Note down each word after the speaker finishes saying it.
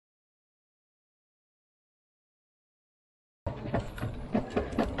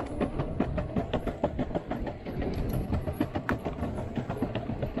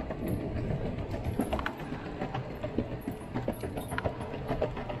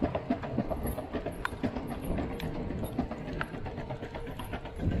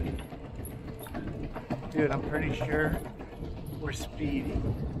Dude, I'm pretty sure we're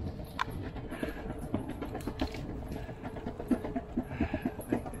speeding.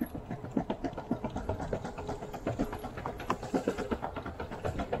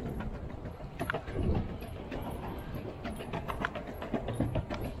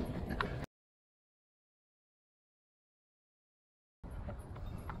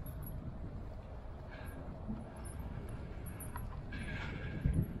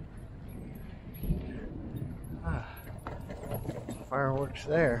 Fireworks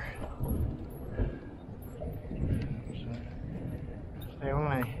there. Stay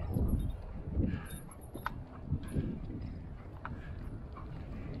away.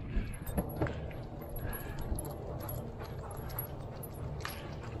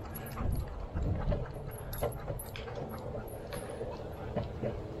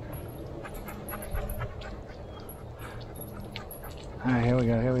 Alright, here we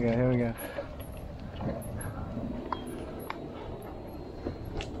go, here we go, here we go.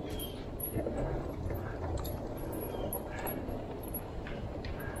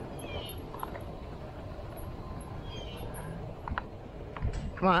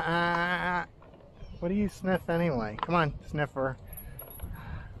 Come on, what do you sniff anyway? Come on, sniffer.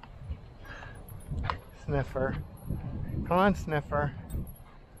 Sniffer. Come on, sniffer.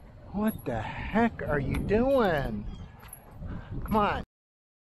 What the heck are you doing? Come on.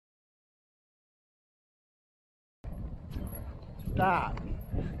 Stop.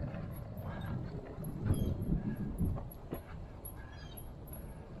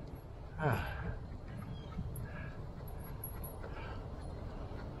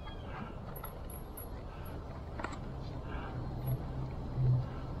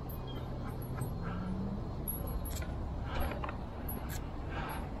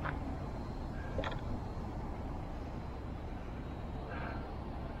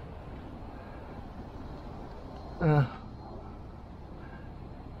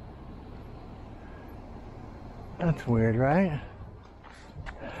 That's weird, right?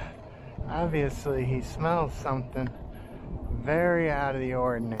 Obviously, he smells something very out of the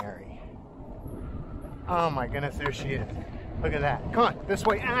ordinary. Oh my goodness, there she is. Look at that. Come on, this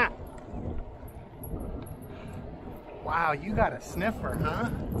way. Ah! Wow, you got a sniffer, huh?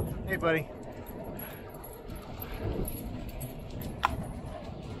 Hey, buddy.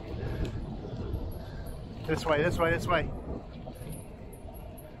 This way, this way, this way.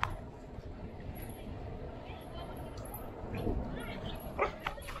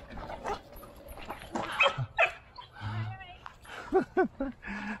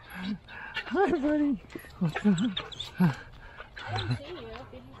 Hi, buddy. What's up? I didn't see you.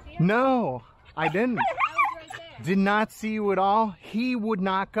 Did you see him? No, I didn't. I was right there. Did not see you at all. He would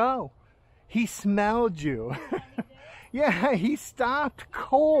not go. He smelled you. Yeah, he stopped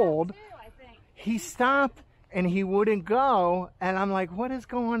cold. Too, I think. He stopped and he wouldn't go. And I'm like, what is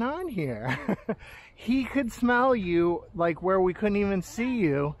going on here? He could smell you like where we couldn't even see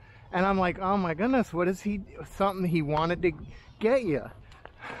you. And I'm like, oh my goodness, what is he? Something he wanted to get you.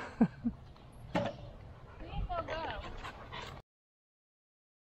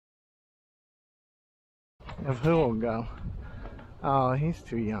 Of who will go? Oh, he's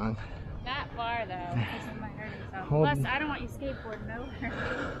too young. Not far though, because he might hurt himself. Hold Plus, on. I don't want you skateboarding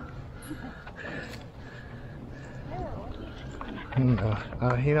nowhere. No.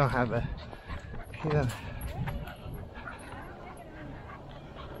 Oh, he don't have a. He don't.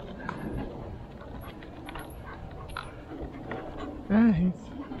 Yeah, he's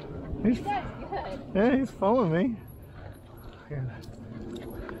That's good. yeah, he's following me. Yeah,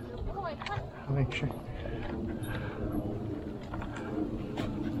 Boy, come. make sure.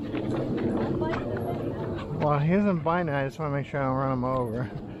 Well, he isn't biting. I just want to make sure I don't run him over.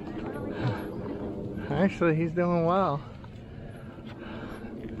 Actually, he's doing well.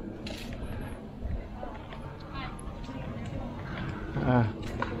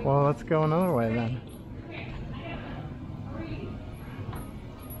 Well, let's go another way then.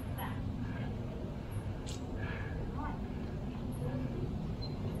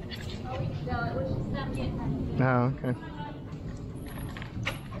 Oh, okay.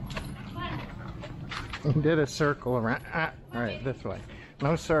 He did a circle around. Ah, all right, this way.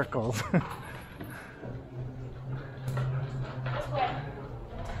 No circles.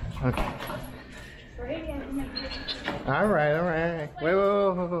 Okay. All right, all right. Wait,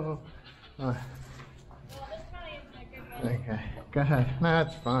 whoa, whoa, whoa, whoa. Okay, go ahead. No,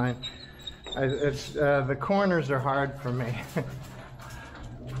 that's fine. It's the corners are hard for me.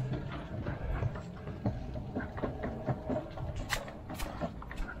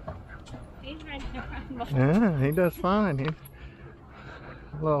 He's ready to run. Yeah, he does fine. He's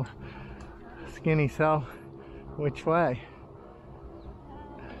a little skinny self. Which way?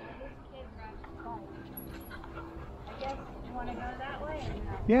 I guess you want to go that way or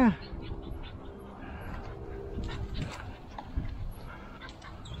no? Yeah.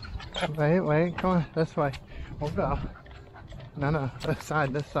 Wait, come on, this way. We'll go. No, this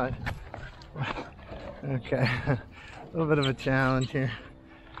side. Okay, a little bit of a challenge here.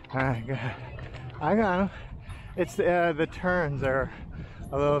 All right, good. I got him. It's the turns are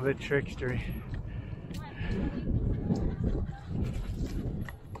a little bit trickstery.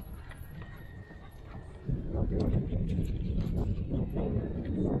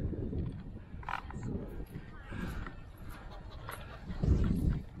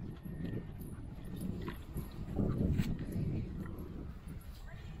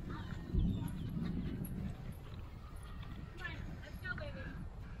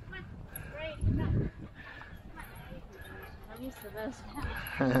 I'm used to those.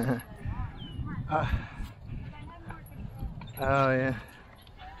 Oh yeah.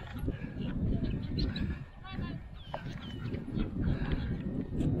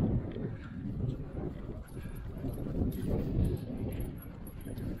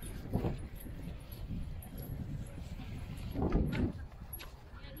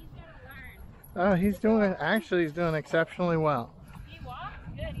 Oh, he's doing exceptionally well. He walks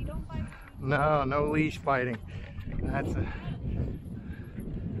good. He don't bite. No leash biting. That's a...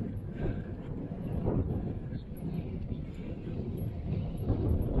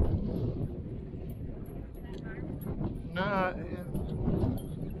 No.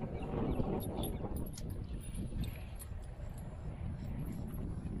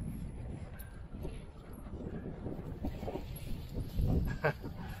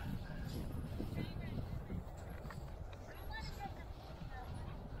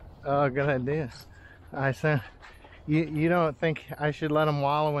 Oh, good idea. I said, you don't think I should let him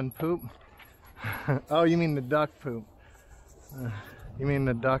wallow in poop? Oh, you mean the duck poop? You mean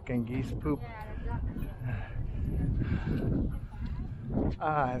the duck and geese poop?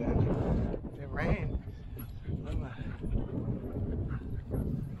 Ah, it rained.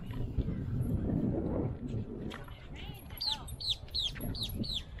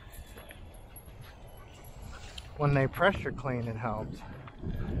 When they pressure clean, it helps.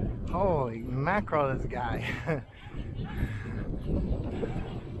 Holy mackerel, this guy.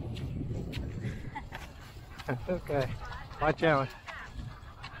 Okay, watch out.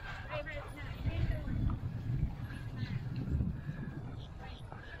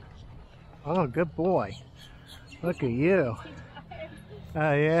 Oh, good boy. Look at you.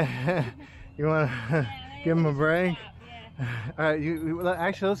 Oh, yeah. You want to give him a break? All right,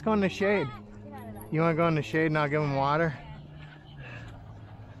 actually, let's go in the shade. You want to go in the shade and I'll give him water?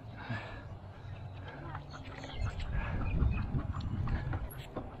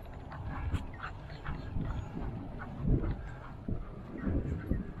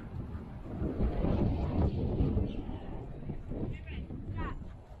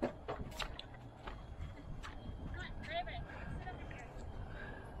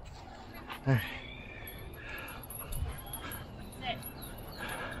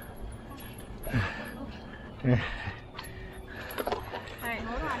 Alright,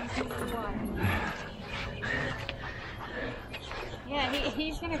 hold on. He's gonna get water. Yeah,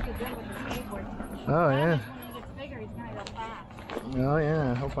 he's gonna do good with the skateboard. Oh, yeah. When he gets bigger, he's gonna go fast. Oh,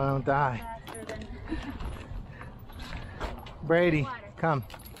 yeah. I hope I don't die. Faster than... Brady, come.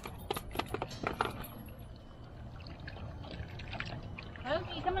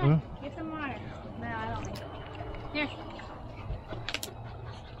 Okay, come on. Get some water. No, I don't think so. Here.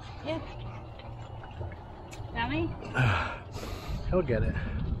 Yeah. Dummy? He'll get it.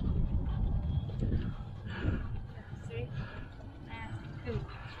 See? Ooh.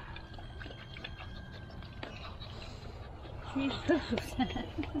 He poops.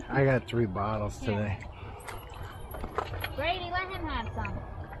 I got 3 bottles today. Brady, let him have some.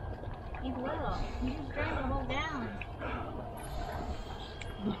 He's little. He just drank the whole gallon.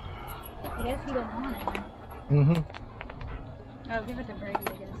 I guess he don't want it. Mm-hmm. Oh, give it to Brady, I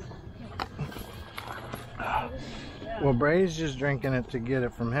guess. Well, Brady's just drinking it to get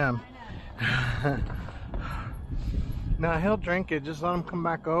it from him. No, he'll drink it. Just let him come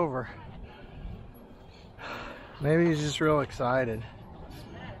back over. Maybe he's just real excited.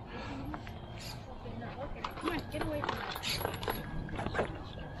 Come on, get away from that.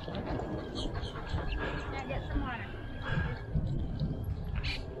 Now get some water.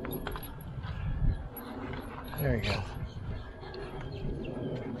 There you go.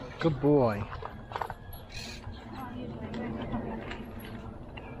 Good boy.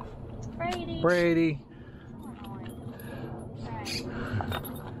 Brady. Brady.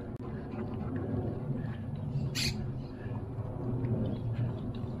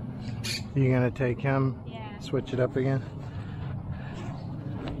 You gonna take him? Yeah. Switch it up again?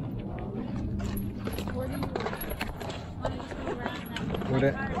 Where do you want to go around that? Would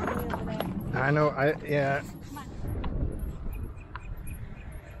it? Over there. I know. Yeah.